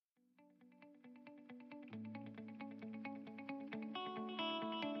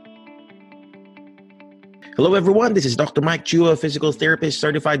Hello, everyone. This is Dr. Mike Chua, physical therapist,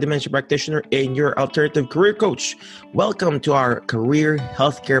 certified dementia practitioner, and your alternative career coach. Welcome to our career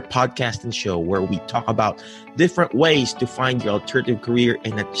healthcare podcast and show where we talk about different ways to find your alternative career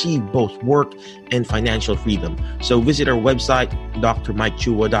and achieve both work and financial freedom. So visit our website,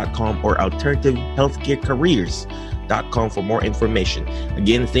 drmikechua.com or alternativehealthcarecareers.com for more information.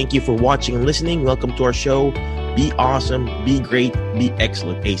 Again, thank you for watching and listening. Welcome to our show. Be awesome, be great, be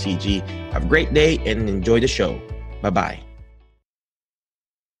excellent, ACG. Have a great day and enjoy the show. Bye-bye.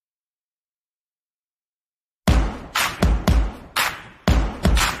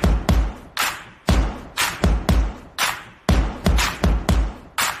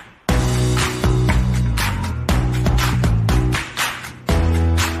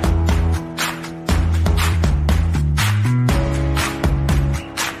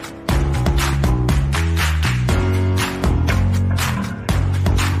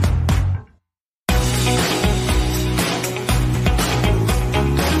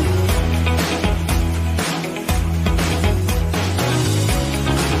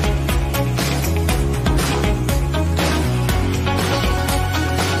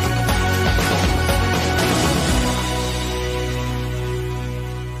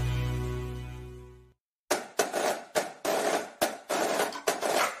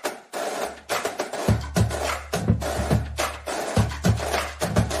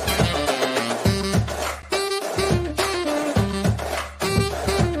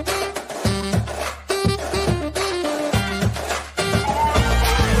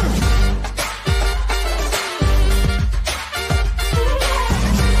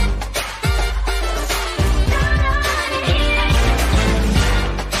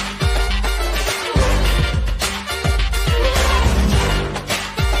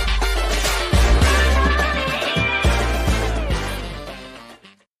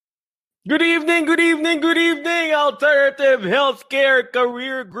 Good evening, Alternative Healthcare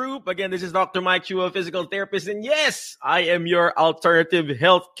Career Group. Again, this is Dr. Mike Chua, physical therapist. And yes, I am your Alternative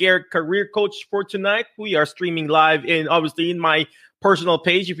Healthcare Career Coach for tonight. We are streaming live obviously in my personal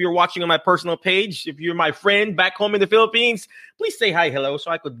page. If you're watching on my personal page, if you're my friend back home in the Philippines, please say hi, hello,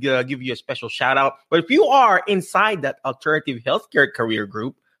 so I could give you a special shout out. But if you are inside that Alternative Healthcare Career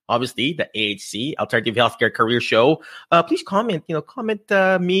Group, obviously, the AHC, Alternative Healthcare Career Show. Please comment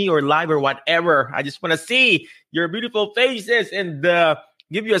me or live or whatever. I just want to see your beautiful faces and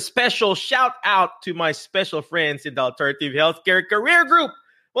give you a special shout out to my special friends in the Alternative Healthcare Career Group.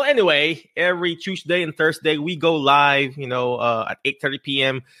 Well, anyway, every Tuesday and Thursday, we go live, at 8:30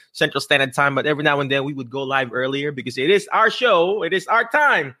 p.m. Central Standard Time. But every now and then, we would go live earlier because it is our show. It is our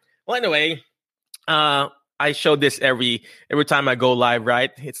time. Well, anyway, I show this every time I go live, right?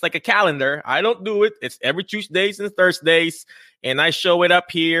 It's like a calendar. I don't do it. It's every Tuesdays and Thursdays. And I show it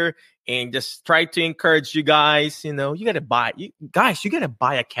up here and just try to encourage you guys. You got to buy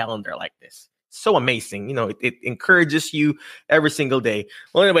a calendar like this. So amazing. It encourages you every single day.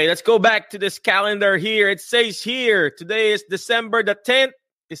 Well, anyway, let's go back to this calendar here. It says here, today is December the 10th.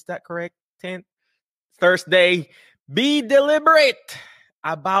 Is that correct? 10th? Thursday. Be deliberate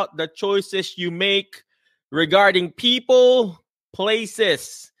about the choices you make regarding people,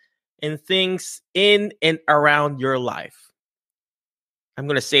 places, and things in and around your life. I'm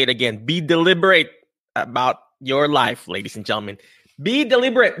going to say it again. Be deliberate about your life, ladies and gentlemen. Be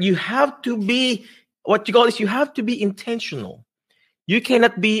deliberate. You have to be, you have to be intentional. You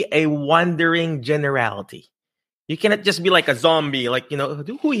cannot be a wandering generality. You cannot just be like a zombie,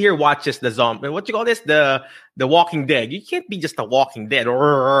 who here watches the zombie? The Walking Dead. You can't be just a Walking Dead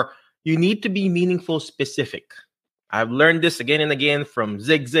or you need to be meaningful, specific. I've learned this again and again from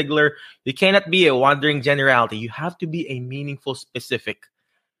Zig Ziglar. You cannot be a wandering generality. You have to be a meaningful, specific.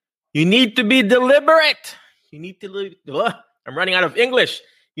 You need to be deliberate. I'm running out of English.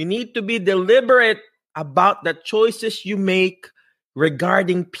 You need to be deliberate about the choices you make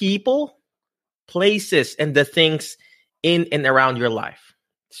regarding people, places, and the things in and around your life.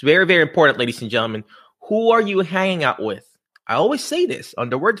 It's very, very important, ladies and gentlemen. Who are you hanging out with? I always say this on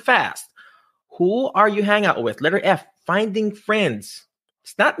the word fast. Who are you hanging out with? Letter F, finding friends.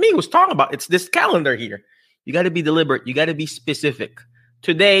 It's not me who's talking about it. It's this calendar here. You got to be deliberate. You got to be specific.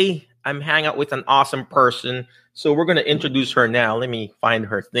 Today, I'm hanging out with an awesome person. So we're going to introduce her now. Let me find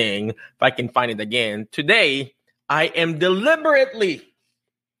her thing. If I can find it again. Today, I am deliberately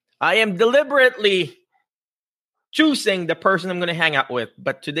choosing the person I'm going to hang out with.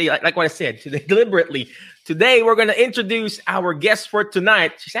 But today, like what I said, deliberately, we're going to introduce our guest for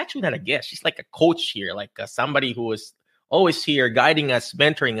tonight. She's actually not a guest. She's like a coach here, like somebody who is always here guiding us,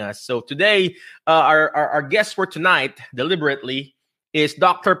 mentoring us. So today, our guest for tonight, deliberately, is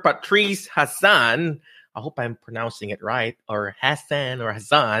Dr. Patrice Hassan. I hope I'm pronouncing it right, or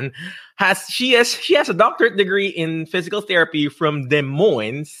Hassan. She has a doctorate degree in physical therapy from Des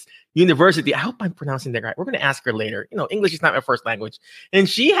Moines University. I hope I'm pronouncing that right. We're going to ask her later. English is not my first language. And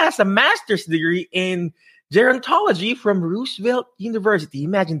she has a master's degree in gerontology from Roosevelt University.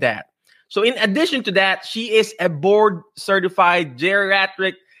 Imagine that. So in addition to that, she is a board certified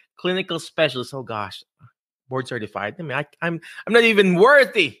geriatric clinical specialist. Oh gosh, board certified. I mean, I'm not even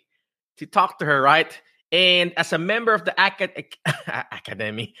worthy to talk to her, right? And as a member of the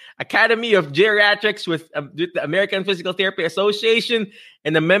Academy of Geriatrics with the American Physical Therapy Association,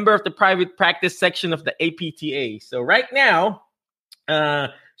 and a member of the private practice section of the APTA. So right now,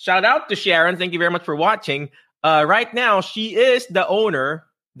 shout out to Sharon. Thank you very much for watching. Right now, she is the owner,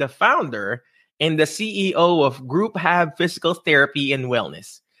 the founder, and the CEO of Group Hab Physical Therapy and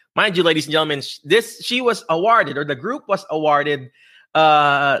Wellness. Mind you, ladies and gentlemen, the group was awarded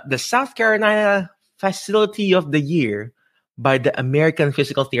the South Carolina Facility of the Year by the American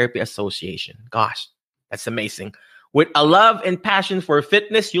Physical Therapy Association. Gosh, that's amazing. With a love and passion for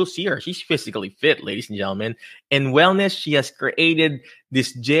fitness, you'll see her. She's physically fit, ladies and gentlemen. In wellness, she has created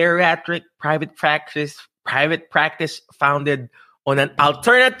this geriatric private practice founded on an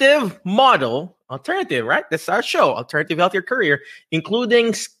alternative model. Alternative, right? That's our show, Alternative Healthier Career,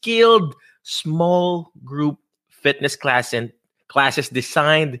 including skilled small group fitness classes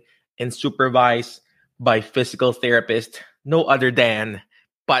designed and supervised by physical therapist, no other than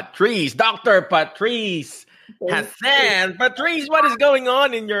Patrice, Dr. Patrice Hassan. Patrice, what is going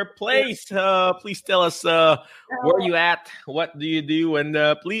on in your place? Please tell us where you at, what do you do, and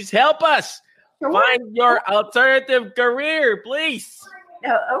please help us find your alternative career, please.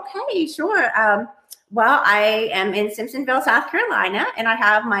 Okay, sure. Well, I am in Simpsonville, South Carolina, and I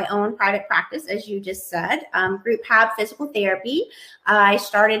have my own private practice, as you just said, Group Hab Physical Therapy. I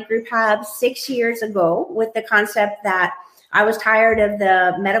started Group Hab 6 years ago with the concept that I was tired of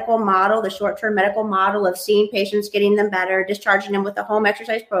the medical model, the short-term medical model of seeing patients, getting them better, discharging them with a home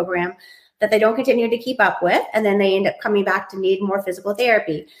exercise program that they don't continue to keep up with, and then they end up coming back to need more physical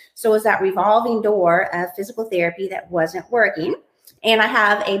therapy. So it was that revolving door of physical therapy that wasn't working. And I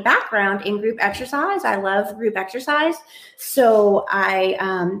have a background in group exercise. I love group exercise. So I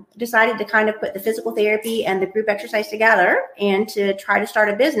decided to kind of put the physical therapy and the group exercise together and to try to start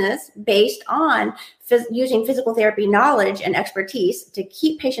a business based on using physical therapy knowledge and expertise to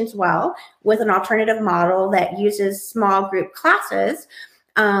keep patients well with an alternative model that uses small group classes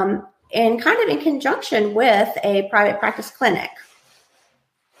and kind of in conjunction with a private practice clinic.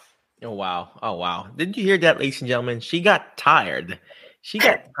 Oh, wow. Did you hear that, ladies and gentlemen? She got tired. She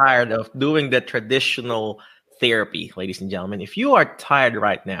got tired of doing the traditional therapy, ladies and gentlemen. If you are tired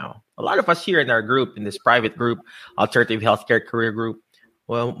right now, a lot of us here in our group, in this private group, Alternative Healthcare Career Group,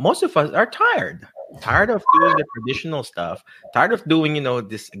 well, most of us are tired of doing the traditional stuff, tired of doing,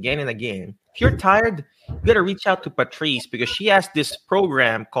 this again and again. If you're tired, you got to reach out to Patrice because she has this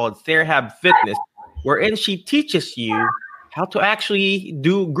program called TheraHab Fitness, wherein she teaches you how to actually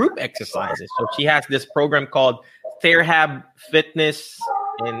do group exercises. So she has this program called TheraHab Fitness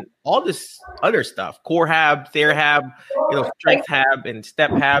and all this other stuff, Core Hab, TheraHab, Strength Hab and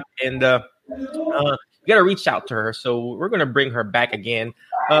Step Hab. And you got to reach out to her. So we're going to bring her back again.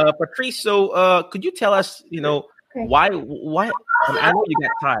 Patrice, so could you tell us, why I know you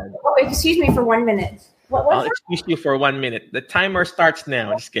got tired. Oh, excuse me for 1 minute. I'll excuse you for 1 minute. The timer starts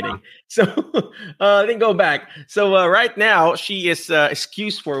now. Just kidding. So then go back. So right now she is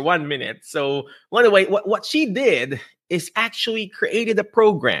excused for 1 minute. So anyway, what she did is actually created a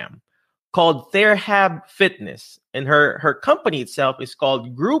program called TheraHab Fitness, and her company itself is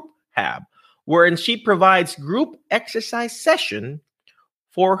called Group Hab, wherein she provides group exercise session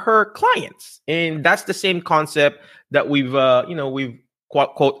for her clients, and that's the same concept that we've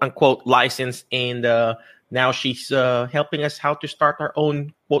quote unquote licensed, and now she's helping us how to start our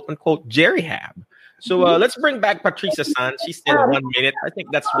own quote unquote Gerihab. So let's bring back Patrice Hassan. She said 1 minute. I think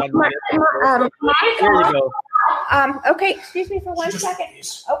that's 1 minute. Here you go. Okay, excuse me for 1 second.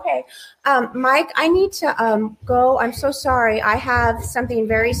 Okay, Mike, I need to go. I'm so sorry. I have something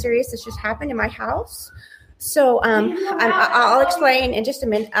very serious that's just happened in my house. So I'll explain in just a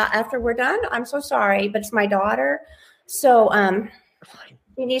minute after we're done. I'm so sorry, but it's my daughter. So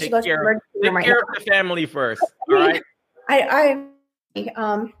he needs to go to the emergency room right now. Take care of the family first. All right.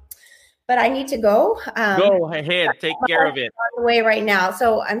 But I need to go. Go ahead. Take care of it. On the way right now.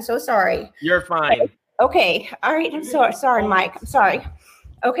 So I'm so sorry. You're fine. Okay. All right. I'm sorry, Mike. I'm sorry.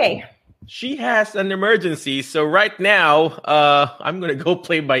 Okay. She has an emergency. So right now, I'm going to go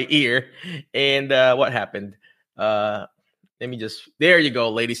play by ear. And what happened? There you go,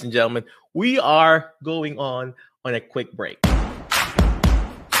 ladies and gentlemen. we are going on a quick break.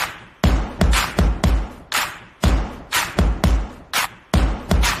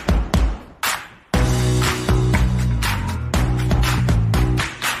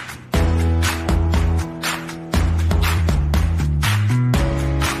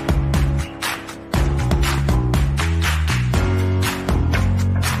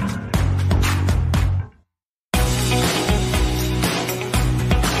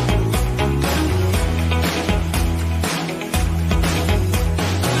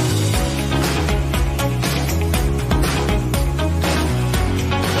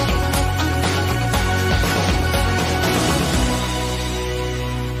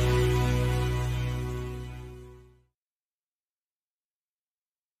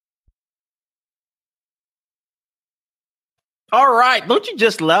 All right. Don't you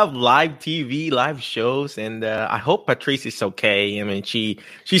just love live TV, live shows? And I hope Patrice is okay. I mean, she's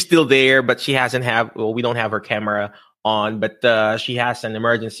still there, but we don't have her camera on, but she has an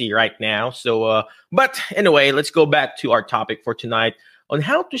emergency right now. So, but anyway, let's go back to our topic for tonight on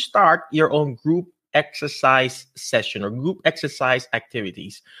how to start your own group exercise session or group exercise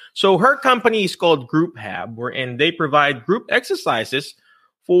activities. So her company is called Group Hab, and they provide group exercises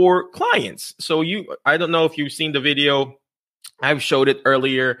for clients. So I don't know if you've seen the video. I've showed it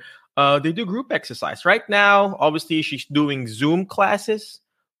earlier. They do group exercise right now. Obviously, she's doing Zoom classes.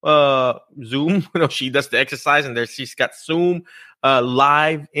 Zoom, she does the exercise, and she's got Zoom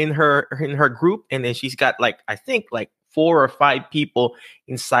live in her group, and then she's got I think 4 or 5 people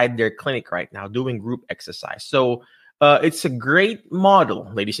inside their clinic right now doing group exercise. So it's a great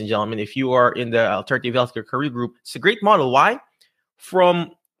model, ladies and gentlemen. If you are in the Alternative Healthcare Career Group, it's a great model. Why?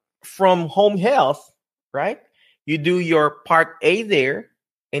 From home health, right? You do your part A there,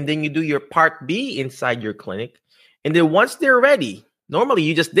 and then you do your part B inside your clinic. And then once they're ready, normally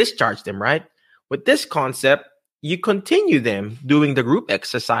you just discharge them, right? With this concept, you continue them doing the group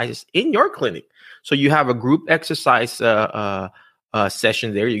exercises in your clinic. So you have a group exercise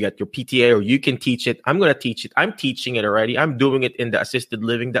session there. You got your PTA, or you can teach it. I'm going to teach it. I'm teaching it already. I'm doing it in the assisted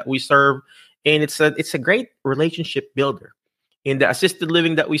living that we serve. And it's a great relationship builder. In the assisted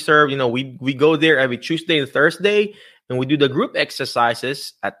living that we serve, we go there every Tuesday and Thursday, and we do the group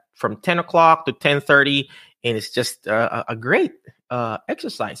exercises from 10 o'clock to 10:30, and it's just a great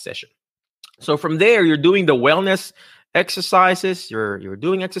exercise session. So from there, you're doing the wellness exercises, you're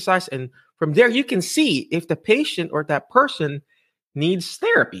doing exercise, and from there, you can see if the patient or that person needs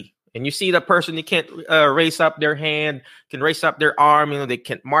therapy. And you see the person, they can't raise up their hand, can raise up their arm, they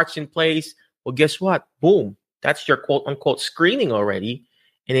can't march in place. Well, guess what? Boom. That's your quote unquote screening already.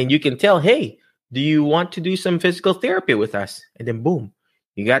 And then you can tell, hey, do you want to do some physical therapy with us? And then boom,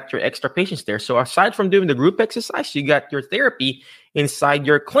 you got your extra patients there. So aside from doing the group exercise, you got your therapy inside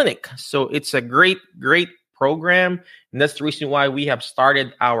your clinic. So it's a great, great program. And that's the reason why we have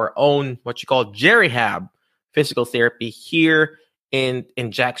started our own, what you call Geri-Hab physical therapy here in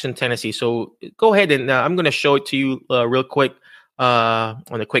Jackson, Tennessee. So go ahead and I'm going to show it to you real quick on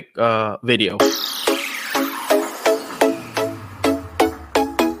a quick video.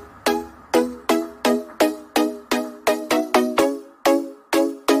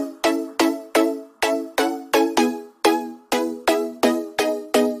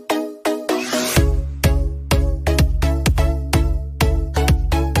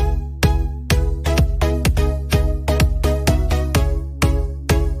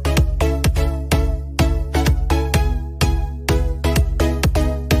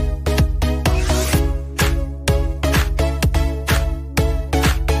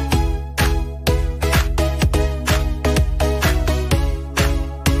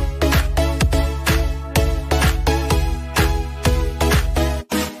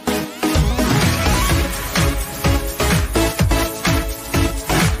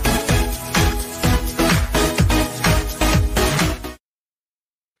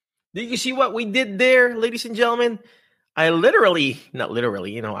 Did you see what we did there, ladies and gentlemen? I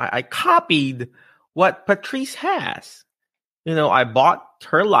I copied what Patrice has. I bought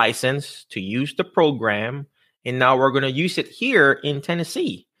her license to use the program, and now we're going to use it here in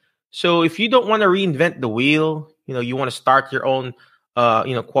Tennessee. So if you don't want to reinvent the wheel, you want to start your own,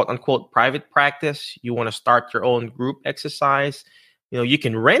 quote unquote private practice, you want to start your own group exercise, you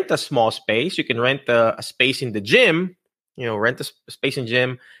can rent a small space. You can rent a space in the gym, rent a space in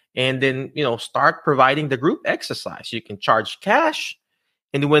gym. And then, start providing the group exercise. You can charge cash.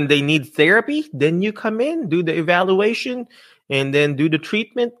 And when they need therapy, then you come in, do the evaluation, and then do the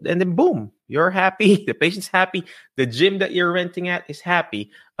treatment. And then boom, you're happy. The patient's happy. The gym that you're renting at is happy.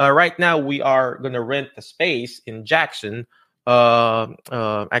 Right now, we are going to rent a space in Jackson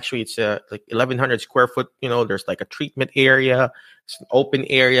Actually, it's like 1,100 square foot. There's like a treatment area. It's an open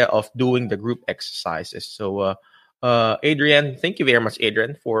area of doing the group exercises. So, Adrian, thank you very much,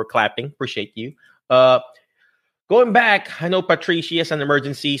 Adrian, for clapping. Appreciate you. Going back, I know Patricia has an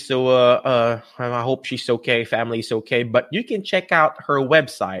emergency, so I hope she's okay, family's okay. But you can check out her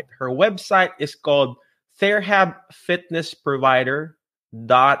website. Her website is called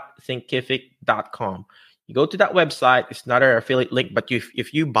therhabfitnessprovider.thinkific.com. You go to that website. It's not an affiliate link, but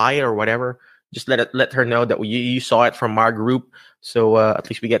if you buy it or whatever, just let her know that you saw it from our group. So at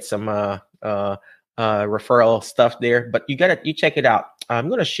least we get some referral stuff there. But you check it out. I'm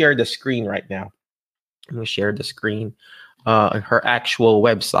gonna share the screen right now. I'm going to share the screen on her actual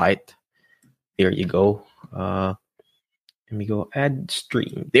website. There you go. Let me go add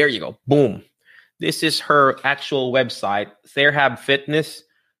stream. There you go. Boom. This is her actual website, TheraHab Fitness.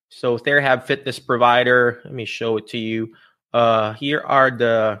 So TheraHab Fitness Provider. Let me show it to you. Here are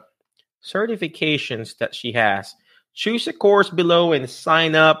the certifications that she has. Choose a course below and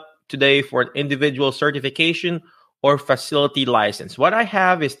sign up today for an individual certification or facility license. What I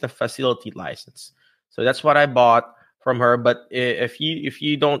have is the facility license. So that's what I bought from her. But if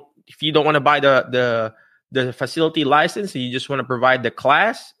you don't want to buy the facility license, you just want to provide the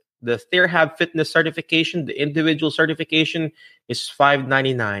class, the TheraHab Fitness certification, the individual certification is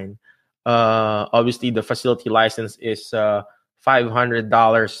 $599. Obviously, the facility license is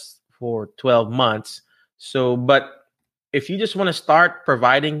 $500 for 12 months. So, but if you just want to start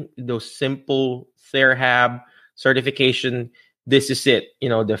providing those simple TheraHab certification, this is it. The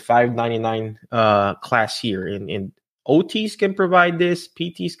 $599 class here, and OTs can provide this,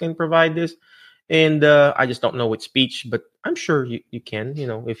 PTs can provide this, and I just don't know with speech, but I'm sure you can.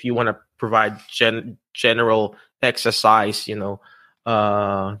 If you want to provide general exercise,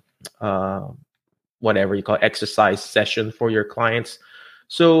 whatever you call exercise session for your clients.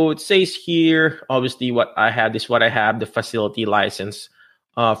 So it says here, obviously, what I have is what I have, the facility license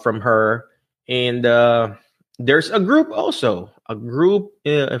from her, and there's a group also, a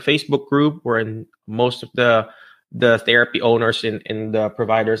Facebook group where most of the therapy owners and the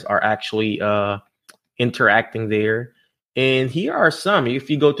providers are actually interacting there. And here are some,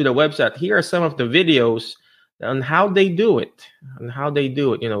 if you go to the website, here are some of the videos on how they do it,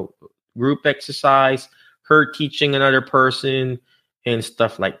 group exercise, her teaching another person and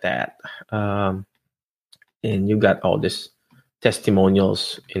stuff like that. And you got all this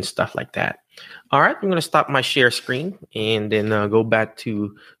testimonials and stuff like that. All right, I'm going to stop my share screen and then go back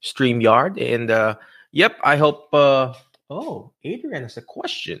to StreamYard. And yep, I hope. Adrian has a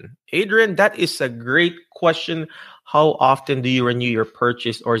question. Adrian, that is a great question. How often do you renew your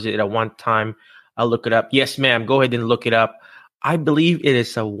purchase, or is it a one-time? I'll look it up. Yes, ma'am. Go ahead and look it up. I believe it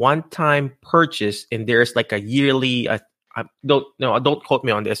is a one-time purchase, and there's like a yearly. Don't quote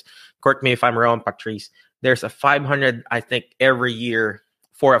me on this. Correct me if I'm wrong, Patrice. There's a $500, I think, every year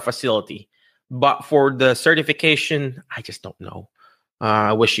for a facility. But for the certification, I just don't know.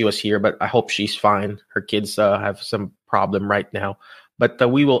 I wish she was here, but I hope she's fine. Her kids have some problem right now. But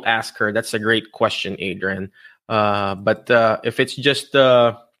we will ask her. That's a great question, Adrian. But if it's just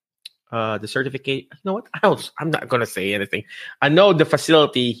the certificate, you know what? I'm not going to say anything. I know the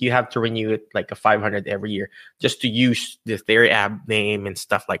facility, you have to renew it like a $500 every year just to use the TheraHab name and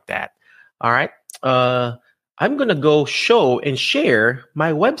stuff like that. All right. I'm going to go show and share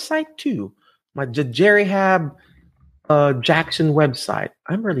my website too. My Jerry Hab Jackson website.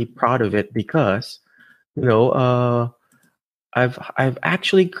 I'm really proud of it because, I've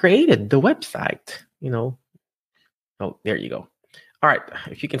actually created the website, Oh, there you go. All right.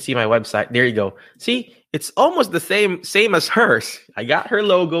 If you can see my website, there you go. See, it's almost the same as hers. I got her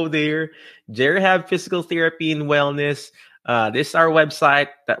logo there. Jerry Hab Physical Therapy and Wellness. This is our website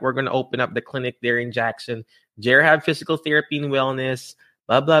that we're going to open up the clinic there in Jackson. Jerry Hab Physical Therapy and Wellness.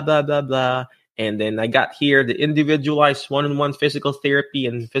 Blah, blah, blah, blah, blah. And then I got here the individualized one-on-one physical therapy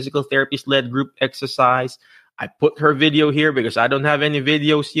and physical therapist-led group exercise. I put her video here because I don't have any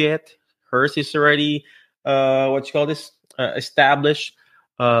videos yet. Hers is already, established.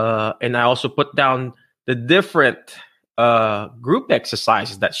 And I also put down the different group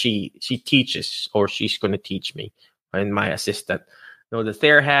exercises that she teaches, or she's going to teach me, and my assistant. The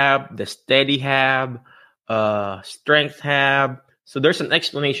TheraHab, the Steady Hab, Strength Hab. So there's an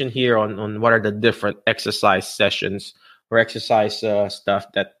explanation here on what are the different exercise sessions or exercise stuff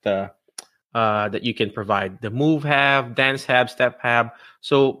that you can provide. The Move Hab, Dance Hab, Step Hab.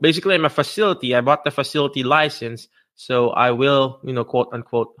 So basically, I'm a facility. I bought the facility license, so I will, quote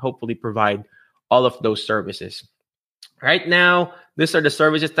unquote, hopefully provide all of those services. Right now, these are the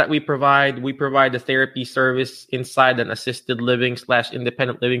services that we provide. We provide the therapy service inside an assisted living /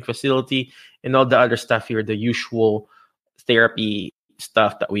 independent living facility, and all the other stuff here, the usual therapy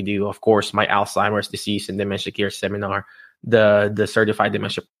stuff that we do. Of course, my Alzheimer's disease and dementia care seminar, the certified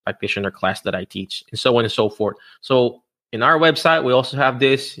dementia practitioner class that I teach, and so on and so forth. So in our website, we also have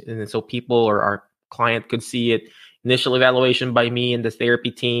this, and so people or our client could see it. Initial evaluation by me and the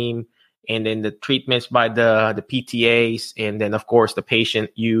therapy team, and then the treatments by the PTAs, and then of course the patient,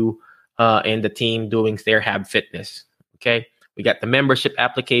 you and the team doing TheraHab Fitness. Okay, we got the membership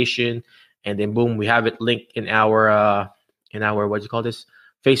application, and then boom, we have it linked in our what do you call this,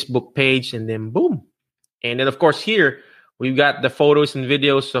 Facebook page, and then boom, and then of course here we've got the photos and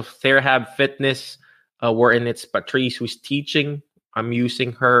videos of TheraHab Fitness, wherein it's Patrice who's teaching. I'm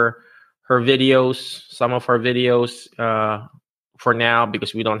using her videos, some of her videos for now,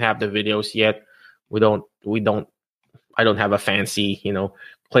 because we don't have the videos yet. I don't have a fancy,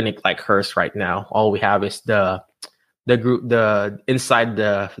 clinic like hers right now. All we have is the group, the inside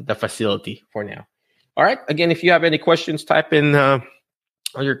the facility for now. All right. Again, if you have any questions, type in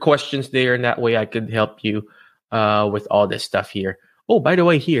your questions there, and that way I could help you with all this stuff here. Oh, by the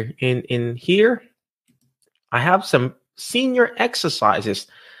way, here in here, I have some senior exercises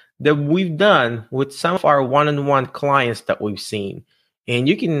that we've done with some of our one-on-one clients that we've seen. And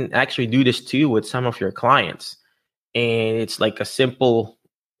you can actually do this too with some of your clients. And it's like a simple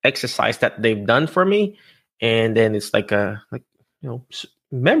exercise that they've done for me. And then it's like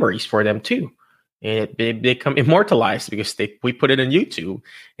memories for them too. And they become immortalized because we put it on YouTube,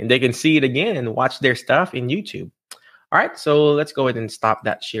 and they can see it again and watch their stuff in YouTube. All right, so let's go ahead and stop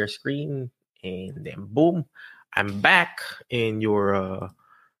that share screen. And then boom, I'm back in your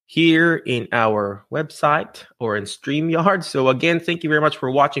here in our website or in StreamYard. So again, thank you very much for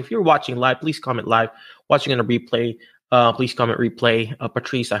watching. If you're watching live, please comment live. Watching on a replay, please comment replay.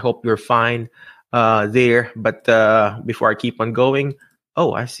 Patrice, I hope you're fine there. But before I keep on going,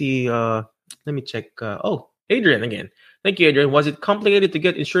 I see, let me check. Adrian again. Thank you, Adrian. Was it complicated to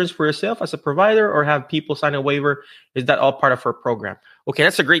get insurance for yourself as a provider, or have people sign a waiver? Is that all part of her program? Okay,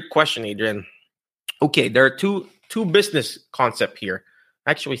 that's a great question, Adrian. Okay, there are two business concepts here.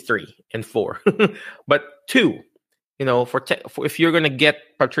 Actually, 3 and 4, but 2. For if you're gonna get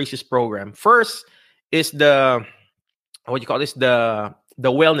Patrice's program, first is the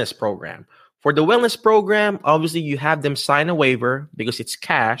wellness program. For the wellness program, obviously you have them sign a waiver because it's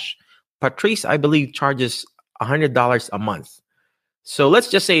cash. Patrice, I believe, charges $100 a month. So let's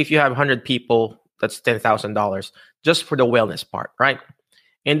just say if you have 100 people, that's $10,000 just for the wellness part, right?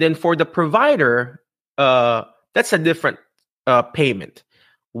 And then for the provider, that's a different payment.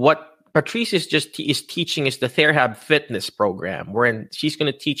 What Patrice is teaching is the TheraHab Fitness program, wherein she's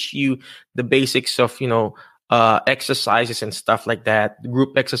going to teach you the basics of exercises and stuff like that,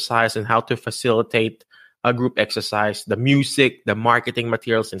 group exercise, and how to facilitate a group exercise, the music, the marketing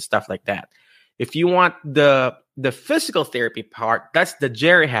materials, and stuff like that. If you want the physical therapy part, that's the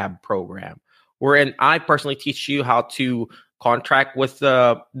Jerihab program, wherein I personally teach you how to contract with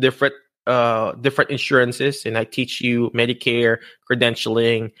different insurances, and I teach you Medicare,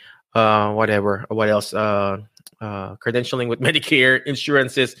 credentialing, what else, credentialing with Medicare,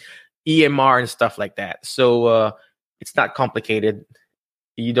 insurances, EMR, and stuff like that. So it's not complicated.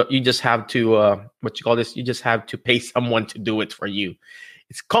 You just have to you just have to pay someone to do it for you.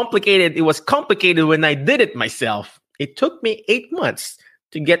 It's complicated. It was complicated when I did it myself. It took me 8 months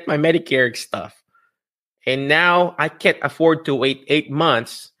to get my Medicare stuff, and now I can't afford to wait 8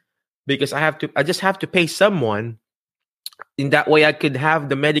 months. Because I just have to pay someone. In that way, I could have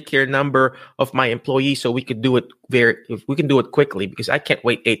the Medicare number of my employee, so we could do it quickly. Because I can't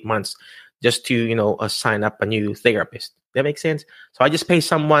wait 8 months just to sign up a new therapist. That makes sense. So I just pay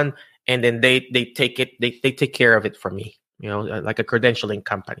someone, and then they take it. They take care of it for me. Like a credentialing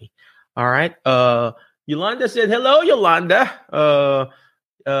company. All right. Yolanda said hello, Yolanda.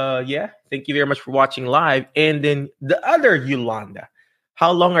 Yeah. Thank you very much for watching live. And then the other Yolanda.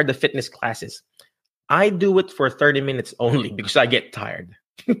 How long are the fitness classes? I do it for 30 minutes only because I get tired.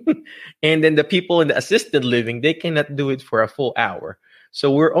 And then the people in the assisted living, they cannot do it for a full hour. So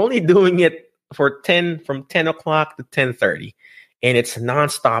we're only doing it from 10 o'clock to 10:30. And it's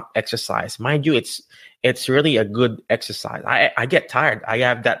nonstop exercise. Mind you, it's really a good exercise. I get tired. I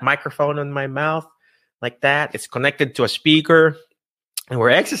have that microphone in my mouth like that. It's connected to a speaker. And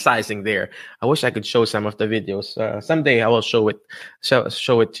we're exercising there. I wish I could show some of the videos. Someday I will show it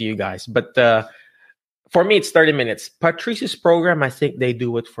to you guys. But for me, it's 30 minutes. Patrice's program, I think they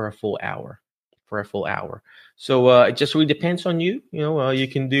do it for a full hour. So it just really depends on you. You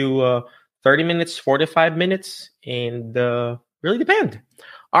can do 30 minutes, 45 minutes, and really depend.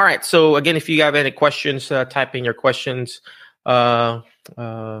 All right. So again, if you have any questions, type in your questions. There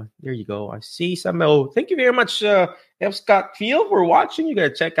you go. I see some. Oh, thank you very much, F. Scott Field, for watching. You got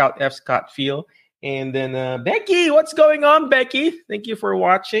to check out F. Scott Field. And then Becky, what's going on, Becky? Thank you for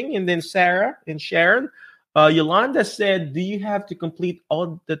watching. And then Sarah and Sharon. Yolanda said, do you have to complete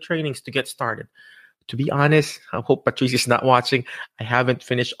all the trainings to get started? To be honest, I hope Patrice is not watching. I haven't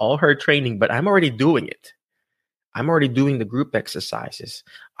finished all her training, but I'm already doing it. I'm already doing the group exercises.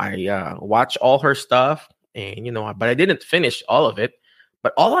 I watch all her stuff, and but I didn't finish all of it.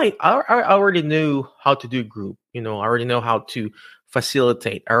 But I already knew how to do group. I already know how to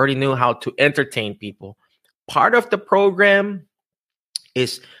facilitate. I already knew how to entertain people. Part of the program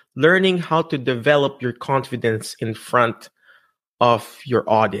is learning how to develop your confidence in front of your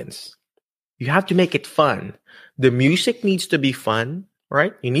audience. You have to make it fun. The music needs to be fun,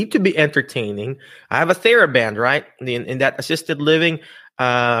 right? You need to be entertaining. I have a TheraBand, right? In that assisted living,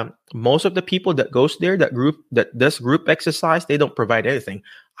 most of the people that goes there, that does group exercise, they don't provide anything.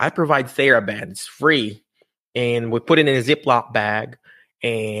 I provide TheraBand. It's free. And we put it in a Ziploc bag.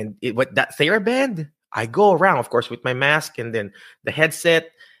 And with that TheraBand, I go around, of course, with my mask and then the headset.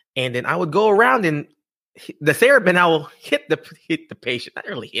 And then I would go around and the TheraBand, I will hit the patient. Not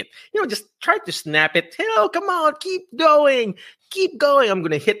really hit, just try to snap it. Oh, come on, keep going. I'm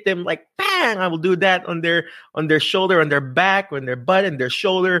gonna hit them like bang. I will do that on their shoulder, on their back, on their butt, and their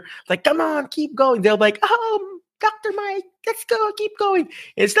shoulder. Like, come on, keep going. They'll be like, oh, Dr. Mike, let's go, keep going.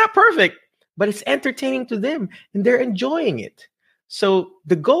 It's not perfect, but it's entertaining to them, and they're enjoying it. So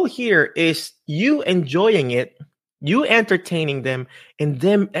the goal here is you enjoying it, you entertaining them, and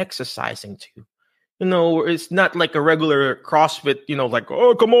them exercising too. It's not like a regular CrossFit, like,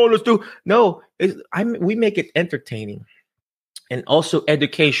 oh, come on, let's do. No, we make it entertaining and also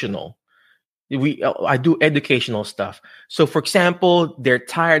educational. I do educational stuff. So, for example, they're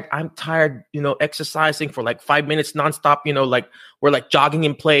tired. I'm tired, exercising for like 5 minutes nonstop, like we're like jogging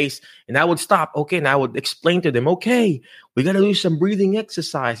in place. And I would stop. Okay. And I would explain to them, okay, we got to do some breathing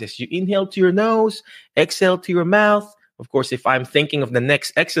exercises. You inhale to your nose, exhale to your mouth. Of course, if I'm thinking of the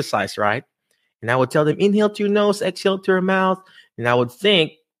next exercise, right? And I would tell them, inhale to your nose, exhale to your mouth. And I would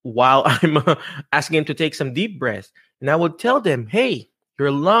think while I'm asking them to take some deep breaths. And I would tell them, hey, your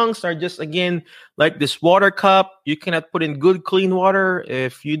lungs are just, again, like this water cup. You cannot put in good, clean water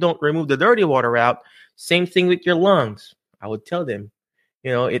if you don't remove the dirty water out. Same thing with your lungs. I would tell them,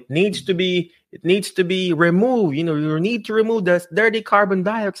 it needs to be removed. You need to remove the dirty carbon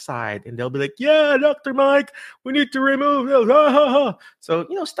dioxide. And they'll be like, yeah, Dr. Mike, we need to remove those. So,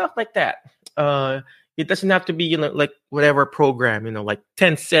 stuff like that. It doesn't have to be, like whatever program, like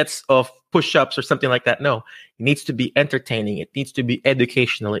 10 sets of push-ups or something like that. No, it needs to be entertaining. It needs to be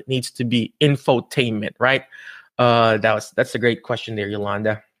educational. It needs to be infotainment, right? That's a great question there,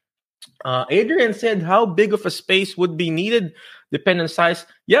 Yolanda. Adrian said, how big of a space would be needed? Depending on size.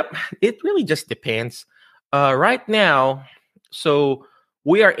 Yep, it really just depends. Right now, so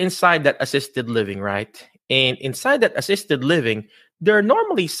we are inside that assisted living, right? And inside that assisted living, there are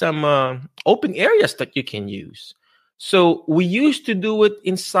normally some open areas that you can use. So we used to do it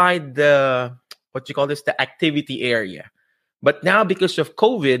inside the activity area. But now because of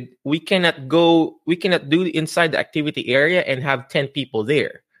COVID, we cannot do inside the activity area and have 10 people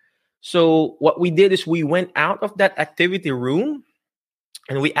there. So what we did is we went out of that activity room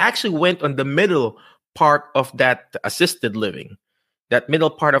and we actually went on the middle part of that assisted living. That middle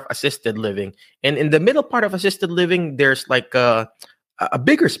part of assisted living. And in the middle part of assisted living, there's like a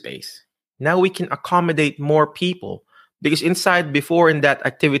bigger space. Now we can accommodate more people because inside before in that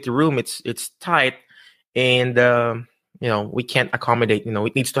activity room, it's tight and, we can't accommodate,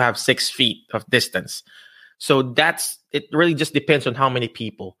 it needs to have 6 feet of distance. So it really just depends on how many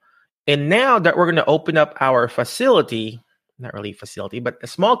people. And now that we're going to open up our facility, not really facility, but a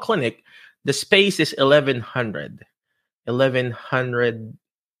small clinic, the space is 1,100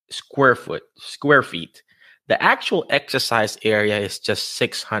 square feet. The actual exercise area is just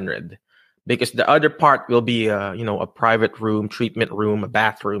 600 because the other part will be, a private room, treatment room, a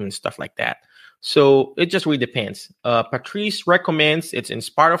bathroom and stuff like that. So it just really depends. Patrice recommends it's in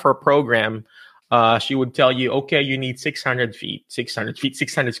part of her program. She would tell you, okay, you need 600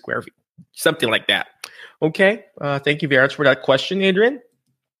 square feet, something like that. Okay. Thank you very much for that question, Adrian.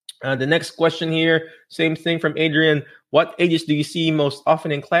 The next question here, same thing from Adrian. What ages do you see most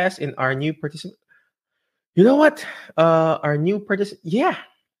often in class in our new participant? You know what? Our new participant, yeah.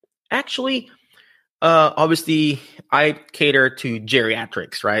 Actually, obviously, I cater to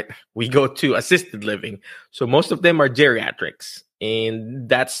geriatrics, right? We go to assisted living. So most of them are geriatrics. And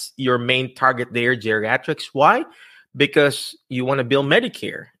that's your main target there, geriatrics. Why? Because you want to build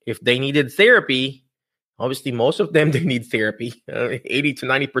Medicare. If they needed therapy, obviously most of them, they need therapy. 80 to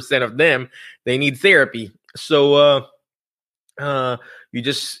 90% of them, they need therapy. So you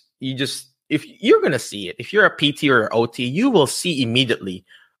just, if you're going to see it, if you're a PT or an OT, you will see immediately,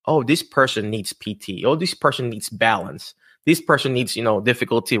 oh, this person needs PT. Oh, this person needs balance. This person needs,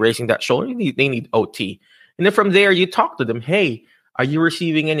 difficulty raising that shoulder. They need OT. And then from there, you talk to them. Hey, are you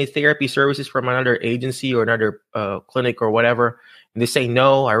receiving any therapy services from another agency or another clinic or whatever? And they say,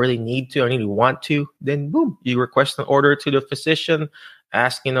 no, I really need to. I really want to. Then boom, you request an order to the physician.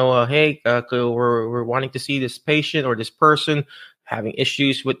 Ask, hey, we're wanting to see this patient or this person having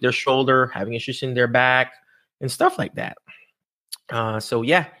issues with their shoulder, having issues in their back, and stuff like that. So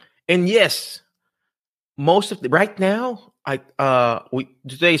yeah, and yes, most of right now,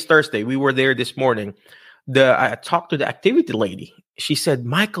 today's Thursday. We were there this morning. I talked to the activity lady. She said,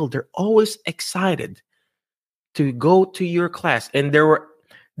 Michael, they're always excited to go to your class, and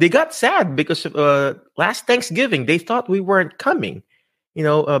they got sad because last Thanksgiving they thought we weren't coming,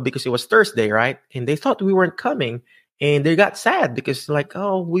 because it was Thursday, right? And they thought we weren't coming. And they got sad because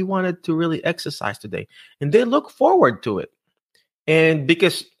we wanted to really exercise today. And they look forward to it. And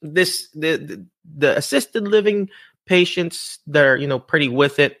because the assisted living patients that are, pretty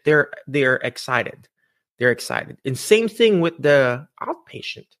with it, they're excited. They're excited. And same thing with the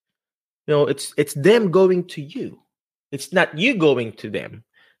outpatient. It's them going to you. It's not you going to them.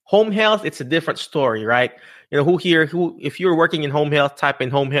 Home health, it's a different story, right? If you're working in home health, type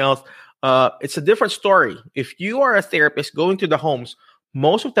in home health. It's a different story. If you are a therapist going to the homes,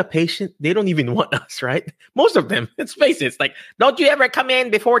 most of the patients, they don't even want us, right? Most of them, let's face it, it's like, don't you ever come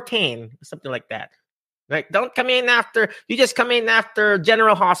in before 10, something like that. Like, don't come in you just come in after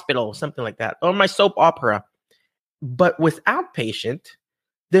General Hospital, something like that, or my soap opera. But with outpatient,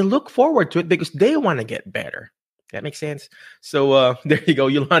 they look forward to it because they want to get better. That makes sense. So there you go.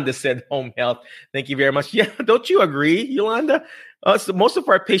 Yolanda said home health. Thank you very much. Yeah, don't you agree, Yolanda? So most of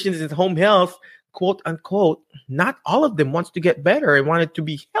our patients in home health, quote unquote, not all of them wants to get better and wanted to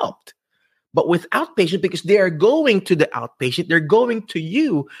be helped. But with outpatient, because they are going to the outpatient, they're going to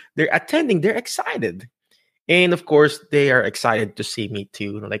you, they're attending, they're excited. And of course, they are excited to see me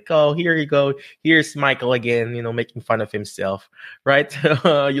too. Like, oh, here you go. Here's Michael again, making fun of himself, right?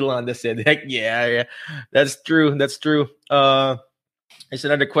 Yolanda said, heck yeah, that's true. That's true. There's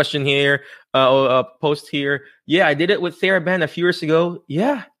another question here, post here. Yeah, I did it with TheraBand a few years ago.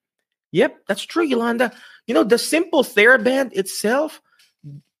 Yeah. Yep, that's true, Yolanda. The simple TheraBand itself,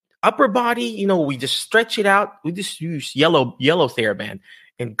 upper body, we just stretch it out. We just use yellow TheraBand.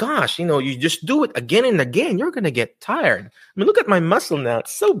 And gosh, you just do it again and again. You're going to get tired. I mean, look at my muscle now.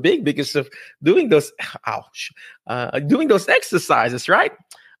 It's so big because of doing those, doing those exercises, right?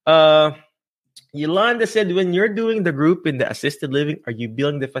 Yolanda said, when you're doing the group in the assisted living, are you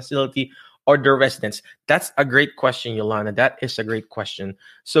building the facility or the residents? That's a great question, Yolanda. That is a great question.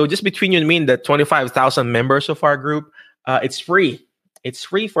 So just between you and me and the 25,000 members of our group, it's free. It's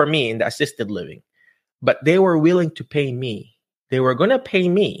free for me in the assisted living. But they were willing to pay me. They were going to pay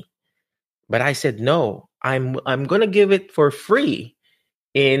me. But I said, no, I'm going to give it for free.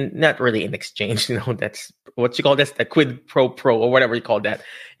 Not really in exchange, that's what you call that's the quid pro or whatever you call that,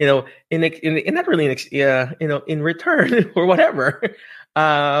 in not really in return or whatever.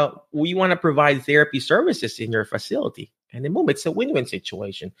 We want to provide therapy services in your facility, and then boom, it's a win-win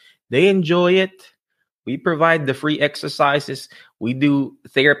situation. They enjoy it. We provide the free exercises. We do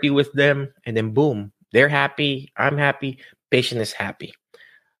therapy with them, and then boom, they're happy. I'm happy. Patient is happy.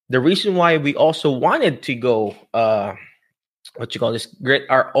 The reason why we also wanted to go, get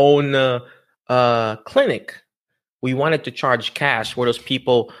our own clinic. We wanted to charge cash for those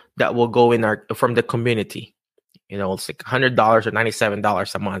people that will go from the community. It's like $100 or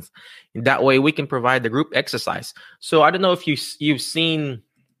 $97 a month. And that way we can provide the group exercise. So I don't know if you've seen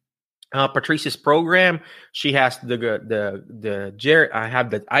Patricia's program. She has the Jerry. I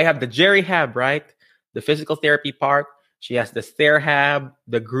have the Jerry Hab, right? The physical therapy part. She has the TheraHab,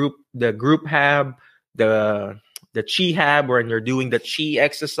 the group Hab, the Chi Hab, wherein you're doing the Chi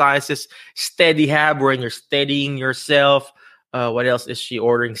exercises, Steady Hab, wherein you're steadying yourself. What else is she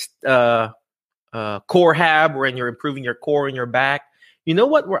ordering? Core Hab, wherein you're improving your core and your back. You know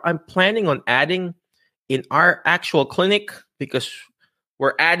what? I'm planning on adding in our actual clinic, because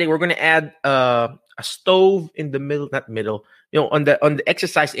we're going to add a stove in the middle, not middle, on the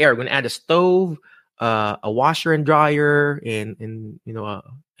exercise area. We're going to add a stove, a washer and dryer, and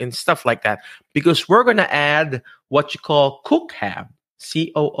stuff like that, because we're going to add what you call Cook Hab,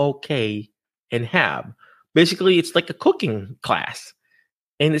 COOK, and Hab. Basically, it's like a cooking class.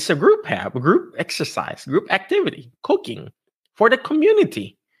 And it's a group exercise, group activity, cooking for the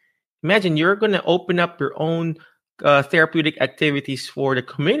community. Imagine you're going to open up your own therapeutic activities for the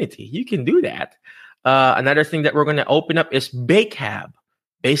community. You can do that. Another thing that we're going to open up is Bake Hab.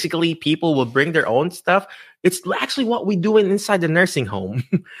 Basically, people will bring their own stuff. It's actually what we do inside the nursing home,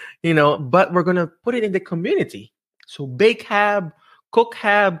 but we're going to put it in the community. So Bake Hab, Cook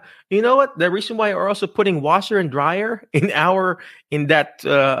Hab. You know what? The reason why we're also putting washer and dryer in the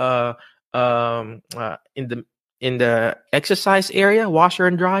exercise area, washer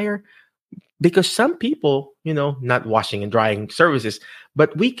and dryer, because some people, not washing and drying services,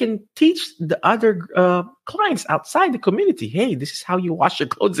 but we can teach the other clients outside the community, hey, this is how you wash your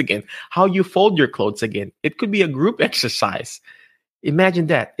clothes again, how you fold your clothes again. It could be a group exercise. Imagine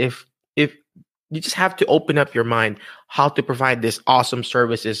that. If you just have to open up your mind how to provide these awesome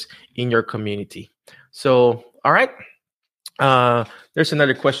services in your community. So, all right. There's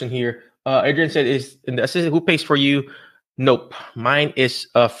another question here. Adrian said, is the assistant who pays for you? Nope. Mine is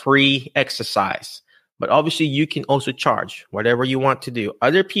a free exercise. But obviously, you can also charge whatever you want to do.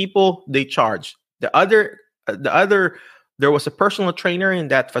 Other people, they charge. There was a personal trainer in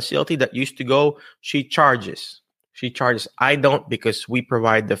that facility that used to go. She charges. I don't, because we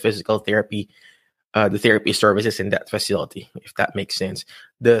provide the physical therapy, the therapy services in that facility, if that makes sense.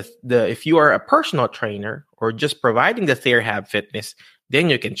 If you are a personal trainer or just providing the TheraHab fitness, then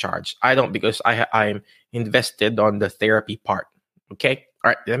you can charge. I don't, because I'm invested on the therapy part. Okay. All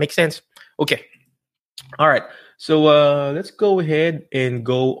right. That makes sense. Okay. All right. So let's go ahead and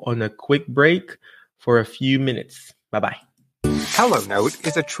go on a quick break for a few minutes. Bye-bye. HelloNote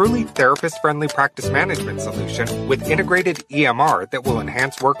is a truly therapist-friendly practice management solution with integrated EMR that will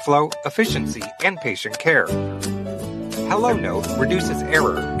enhance workflow, efficiency, and patient care. HelloNote reduces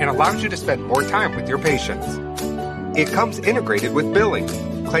error and allows you to spend more time with your patients. It comes integrated with billing.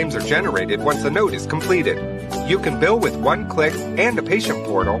 Claims are generated once the note is completed. You can bill with one click and a patient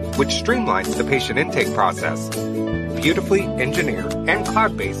portal, which streamlines the patient intake process. Beautifully engineered and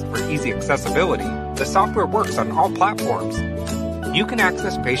cloud-based for easy accessibility, the software works on all platforms. You can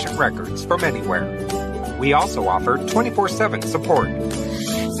access patient records from anywhere. We also offer 24/7 support.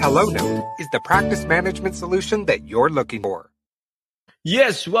 HelloNote is the practice management solution that you're looking for.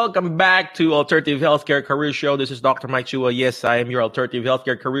 Yes, welcome back to Alternative Healthcare Career Show. This is Dr. Mike Chua. Yes, I am your Alternative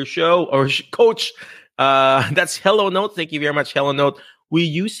Healthcare Career Show or coach. That's HelloNote. Thank you very much, HelloNote. We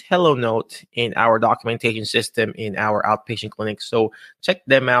use HelloNote in our documentation system in our outpatient clinic. So check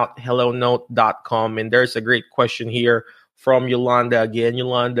them out, hellonote.com. And there's a great question here from Yolanda. Again,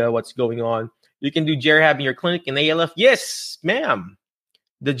 Yolanda, what's going on? You can do GeriHab in your clinic in ALF? Yes, ma'am.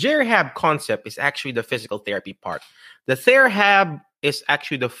 The GeriHab concept is actually the physical therapy part. The TheraHab is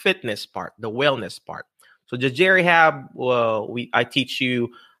actually the fitness part, the wellness part. So the GeriHab, I teach you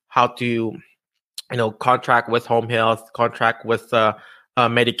how to, contract with home health, contract with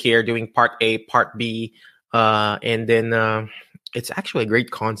Medicare, doing Part A, Part B, and then it's actually a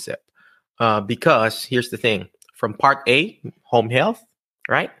great concept because here's the thing: from Part A, home health,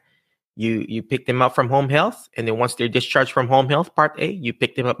 right? You pick them up from home health, and then once they're discharged from home health, Part A, you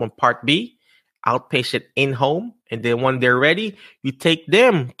pick them up on Part B, outpatient in-home, and then when they're ready, you take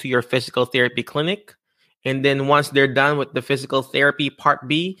them to your physical therapy clinic, and then once they're done with the physical therapy Part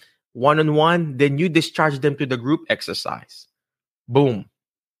B, one-on-one, then you discharge them to the group exercise. Boom.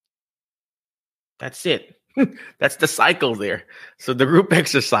 That's it. That's the cycle there. So the group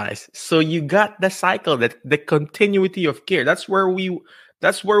exercise. So you got the cycle, that the continuity of care. That's where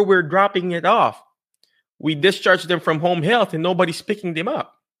we're dropping it off. We discharge them from home health and nobody's picking them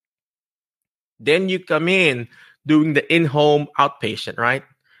up. Then you come in doing the in-home outpatient, right?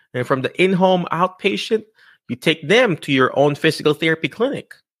 And from the in-home outpatient, you take them to your own physical therapy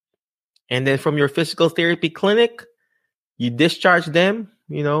clinic. And then from your physical therapy clinic, you discharge them,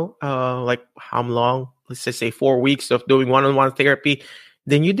 like how long? Let's just say 4 weeks of doing one-on-one therapy.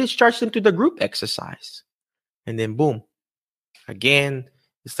 Then you discharge them to the group exercise. And then boom. Again,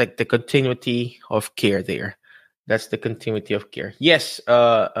 it's like the continuity of care there. That's the continuity of care. Yes,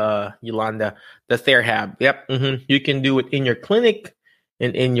 Yolanda, the TheraHab. Yep. You can do it in your clinic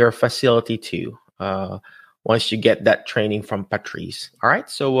and in your facility too. Once you get that training from Patrice. All right.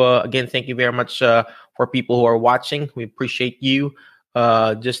 So again, thank you very much for people who are watching. We appreciate you.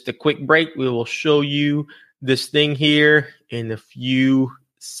 Just a quick break. We will show you this thing here in a few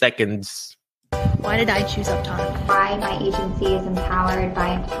seconds. Why did I choose Autonomy? Why my agency is empowered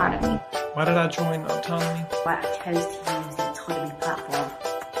by Autonomy. Why did I join Autonomy? Why I chose to use the Autonomy platform.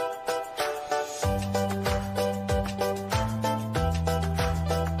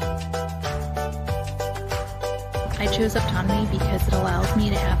 I chose autonomy because it allows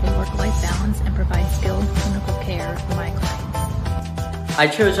me to have a work-life balance and provide skilled clinical care for my clients. I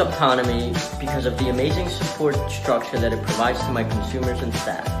chose autonomy because of the amazing support structure that it provides to my consumers and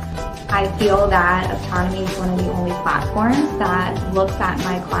staff. I feel that Autonomy is one of the only platforms that looks at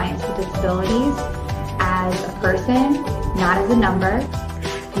my clients with disabilities as a person, not as a number.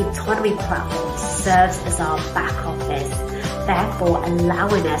 The Autonomy platform serves as our back office, therefore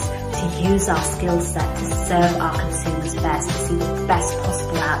allowing us to use our skill set to serve our consumers best, to see the best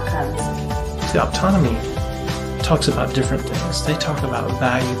possible outcomes. The Autonomy talks about different things. They talk about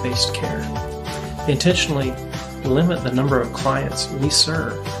value-based care. They intentionally limit the number of clients we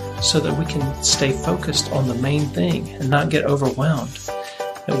serve so that we can stay focused on the main thing and not get overwhelmed.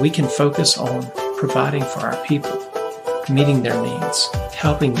 That we can focus on providing for our people, meeting their needs,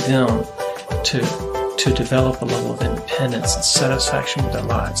 helping them to develop a level of independence and satisfaction with their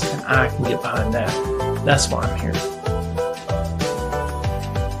lives. And I can get behind that. That's why I'm here.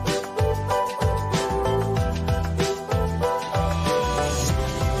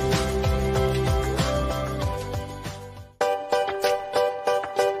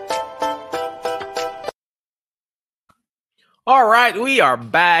 All right, we are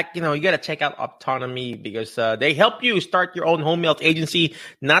back. You got to check out Autonomy because they help you start your own home health agency,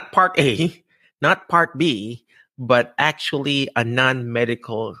 not Part A, not Part B, but actually a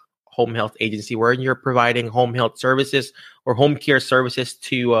non-medical home health agency wherein you're providing home health services or home care services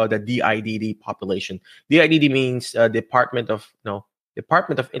to the DIDD population. DIDD means Department of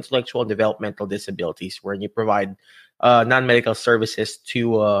Intellectual and Developmental Disabilities, wherein you provide non-medical services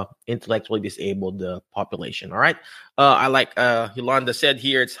to intellectually disabled population. All right. I like Yolanda said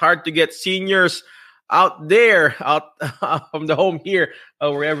here, it's hard to get seniors out there, out from the home here,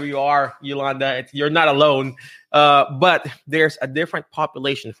 wherever you are, Yolanda. You're not alone. But there's a different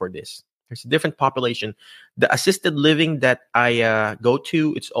population for this. There's a different population. The assisted living that I go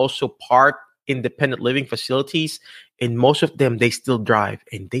to, it's also part independent living facilities. And most of them, they still drive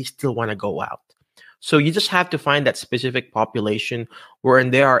and they still want to go out. So you just have to find that specific population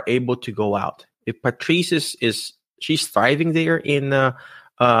wherein they are able to go out. If Patrice she's thriving there in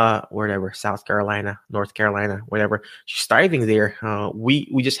wherever, South Carolina, North Carolina, whatever, she's thriving there.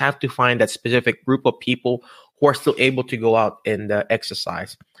 We just have to find that specific group of people who are still able to go out and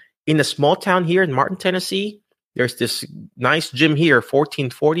exercise. In a small town here in Martin, Tennessee, there's this nice gym here,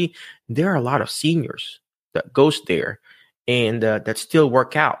 1440. There are a lot of seniors that goes there and that still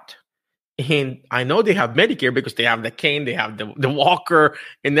work out. And I know they have Medicare because they have the cane, they have the walker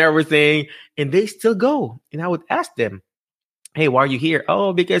and everything, and they still go. And I would ask them, hey, why are you here?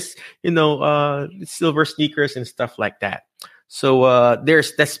 Oh, because, silver sneakers and stuff like that. So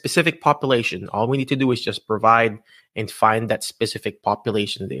there's that specific population. All we need to do is just provide and find that specific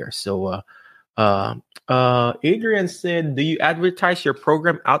population there. So Adrian said, do you advertise your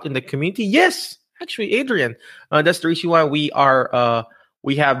program out in the community? Yes, actually, Adrian. That's the reason why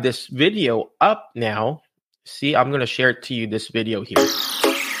we have this video up now. See, I'm going to share it to you, this video here.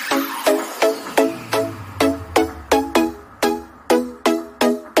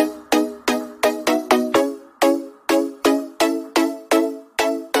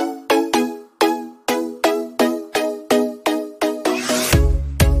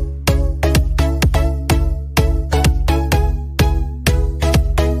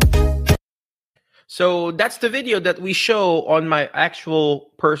 So that's the video that we show on my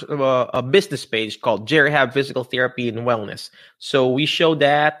actual business page called Jerihab Physical Therapy and Wellness. So we show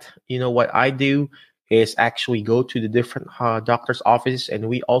that, what I do is actually go to the different doctor's offices, and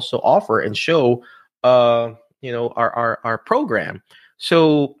we also offer and show, our program.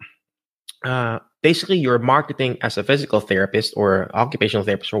 So basically, you're marketing as a physical therapist or occupational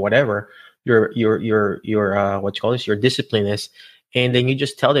therapist or whatever your your discipline is. And then you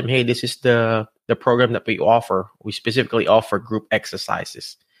just tell them, hey, this is the program that we offer. We specifically offer group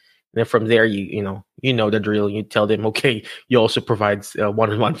exercises. And then from there, you know the drill. You tell them, okay, you also provide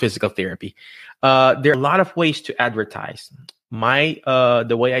one-on-one physical therapy. There are a lot of ways to advertise.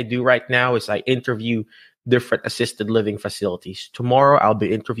 The way I do right now is I interview different assisted living facilities. Tomorrow, I'll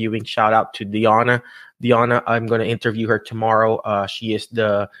be interviewing. Shout out to Deanna. Deanna, I'm going to interview her tomorrow. She is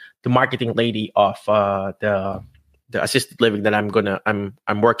the marketing lady of the assisted living that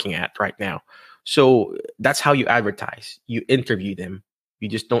I'm working at right now. So that's how you advertise. You interview them. You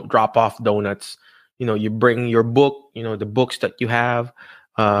just don't drop off donuts. You bring your book, the books that you have,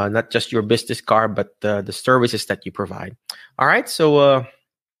 not just your business card, but the services that you provide. All right. So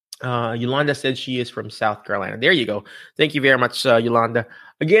Yolanda said she is from South Carolina. There you go. Thank you very much, Yolanda.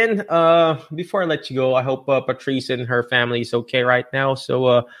 Again, before I let you go, I hope Patrice and her family is okay right now.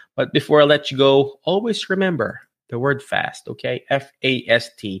 So, but before I let you go, always remember the word fast, okay?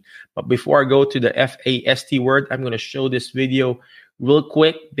 F-A-S-T. But before I go to the F-A-S-T word, I'm going to show this video real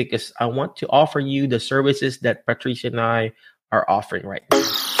quick because I want to offer you the services that Patricia and I are offering right now.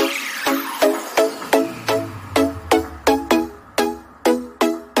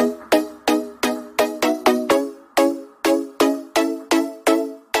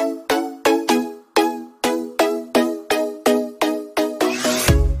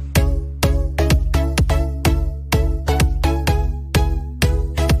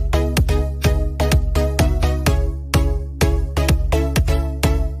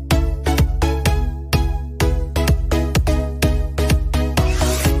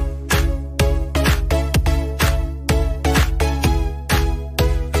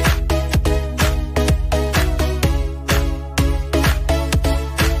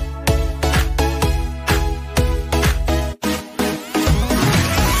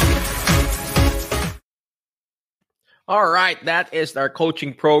 All right, that is our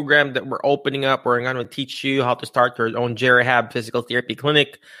coaching program that we're opening up. We're going to teach you how to start your own Jerihab physical therapy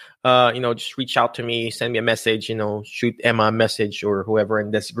clinic. Just reach out to me, send me a message, shoot Emma a message or whoever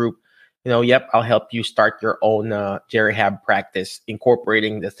in this group. I'll help you start your own Jerihab practice,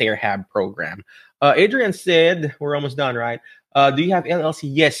 incorporating the TheraHab program. Adrian said, we're almost done, right? Do you have LLC?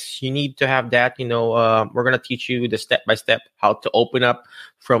 Yes, you need to have that. We're going to teach you the step-by-step how to open up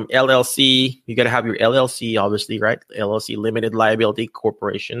from LLC. You got to have your LLC, obviously, right? LLC, Limited Liability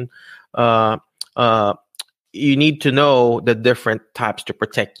Corporation. You need to know the different types to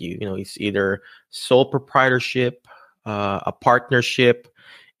protect you. It's either sole proprietorship, a partnership,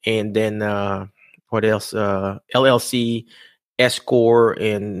 and then what else? LLC, S Corp,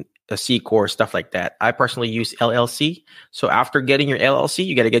 and a C Corp, stuff like that. I personally use LLC. So after getting your LLC,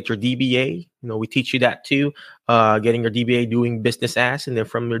 you got to get your DBA. We teach you that too. Getting your DBA, doing business as, and then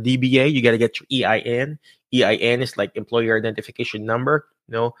from your DBA, you got to get your EIN. EIN is like employer identification number.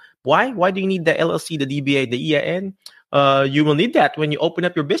 Why? Why do you need the LLC, the DBA, the EIN? You will need that when you open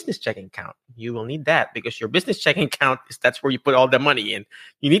up your business checking account. You will need that because your business checking account that's where you put all the money in.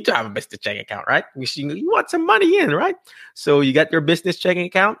 You need to have a business checking account, right? You want some money in, right? So you got your business checking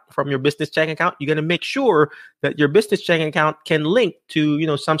account. From your business checking account, you're going to make sure that your business checking account can link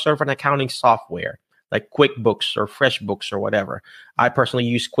to, some sort of an accounting software like QuickBooks or FreshBooks or whatever. I personally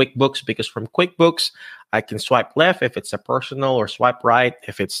use QuickBooks because from QuickBooks, I can swipe left if it's a personal or swipe right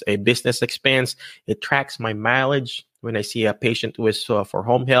if it's a business expense. It tracks my mileage when I see a patient who is for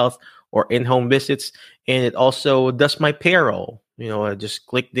home health or in-home visits. And it also does my payroll. I just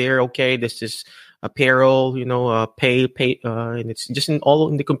click there. Okay, this is a payroll, pay, and it's just all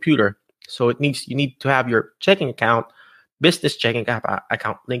in the computer. So you need to have your checking account, business checking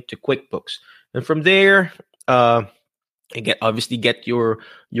account linked to QuickBooks. And from there, get your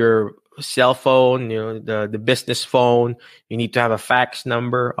cell phone, the business phone. You need to have a fax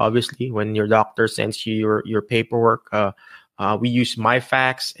number, obviously, when your doctor sends you your paperwork. We use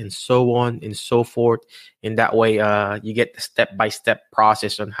MyFax and so on and so forth. And that way, you get the step-by-step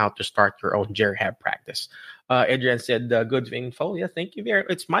process on how to start your own Jerihab practice. Adrian said, good info. Yeah, thank you very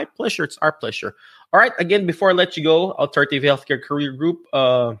much. It's my pleasure. It's our pleasure. All right. Again, before I let you go, Alternative Healthcare Career Group,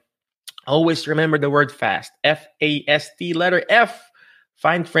 always remember the word FAST, F-A-S-T, letter F.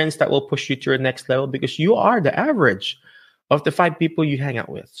 Find friends that will push you to your next level because you are the average of the 5 people you hang out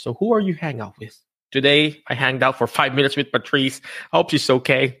with. So who are you hang out with? Today, I hanged out for 5 minutes with Patrice. I hope she's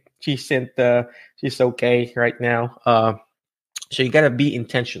okay. She's okay right now. So you got to be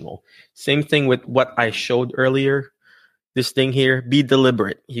intentional. Same thing with what I showed earlier. This thing here, be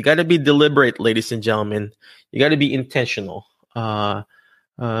deliberate. You got to be deliberate, ladies and gentlemen. You got to be intentional. You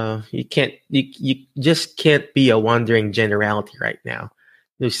just can't be a wandering generality right now.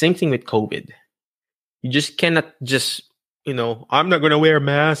 The same thing with COVID. You just cannot just, I'm not going to wear a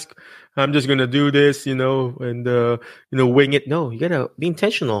mask. I'm just going to do this, and wing it. No, you got to be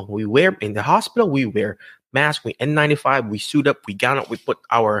intentional. We wear in the hospital, we wear masks, we N95, we suit up, we gown up, we put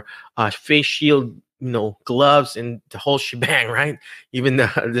our face shield, gloves and the whole shebang, right? Even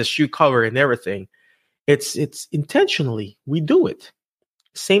the shoe cover and everything. It's intentionally, we do it.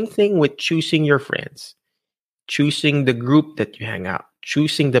 Same thing with choosing your friends, choosing the group that you hang out,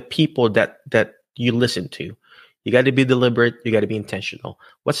 choosing the people that you listen to. You got to be deliberate. You got to be intentional.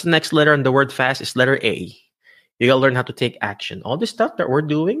 What's the next letter on the word fast? It's letter A. You got to learn how to take action. All this stuff that we're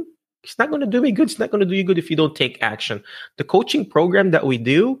doing, it's not going to do me good. It's not going to do you good if you don't take action. The coaching program that we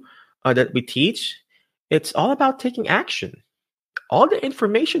do, that we teach, it's all about taking action. All the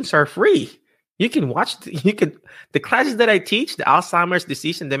informations are free. You can watch, the classes that I teach, the Alzheimer's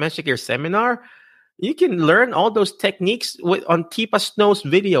Disease and Dementia Care Seminar, you can learn all those techniques on Teepa Snow's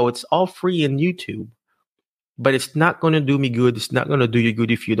video. It's all free in YouTube. but it's not going to do me good. It's not going to do you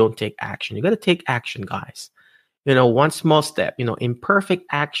good if you don't take action. You got to take action, guys. One small step, imperfect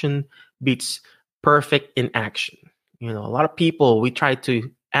action beats perfect inaction. A lot of people, we try to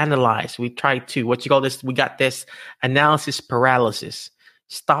analyze. We try to, we got this analysis paralysis.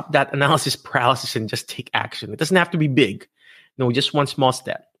 Stop that analysis paralysis and just take action. It doesn't have to be big. Just one small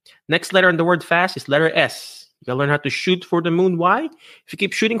step. Next letter in the word fast is letter S. You gotta learn how to shoot for the moon. Why? If you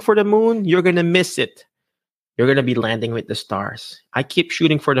keep shooting for the moon, you're gonna miss it. You're gonna be landing with the stars. I keep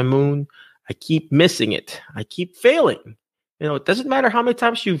shooting for the moon. I keep missing it. I keep failing. It doesn't matter how many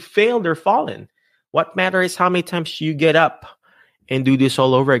times you've failed or fallen. What matters is how many times you get up and do this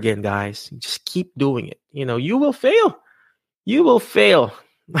all over again, guys. Just keep doing it. You will fail. You will fail.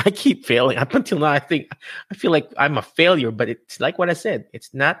 I keep failing. Up until now, I feel like I'm a failure, but it's like what I said.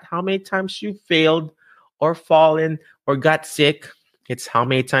 It's not how many times you failed or fallen or got sick. It's how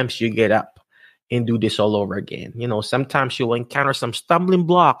many times you get up and do this all over again. Sometimes you'll encounter some stumbling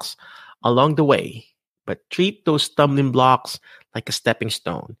blocks along the way, but treat those stumbling blocks like a stepping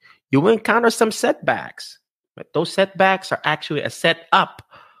stone. You will encounter some setbacks, but those setbacks are actually a setup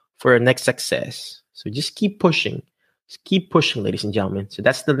for your next success. So just keep pushing. Just keep pushing, ladies and gentlemen. So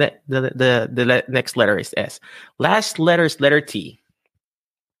that's the next letter is S. Last letter is letter T.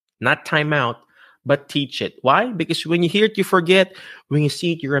 Not time out, but teach it. Why? Because when you hear it, you forget. When you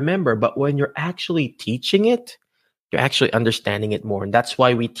see it, you remember. But when you're actually teaching it, you're actually understanding it more. And that's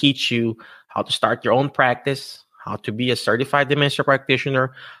why we teach you how to start your own practice, how to be a certified dementia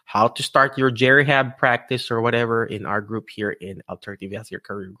practitioner, how to start your Jerihab practice or whatever in our group here in Alternative Healthcare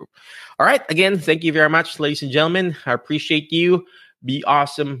Career Group. All right. Again, thank you very much, ladies and gentlemen. I appreciate you. Be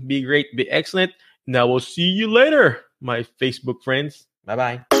awesome, be great, be excellent. Now we'll see you later, my Facebook friends.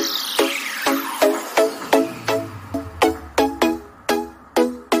 Bye-bye.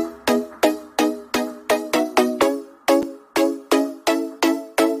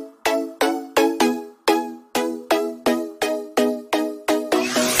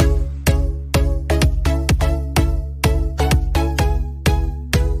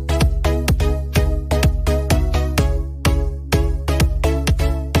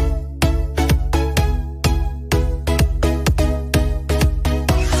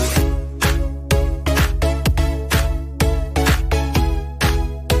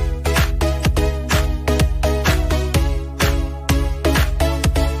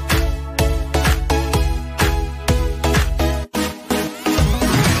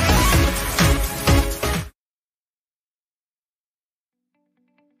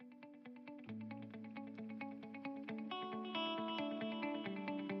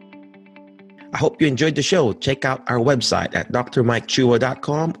 I hope you enjoyed the show. Check out our website at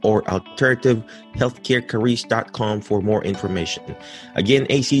drmikechua.com or alternativehealthcarecareers.com for more information. Again,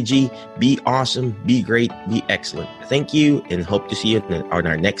 ACG, be awesome, be great, be excellent. Thank you, and hope to see you on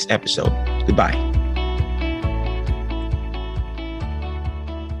our next episode. Goodbye.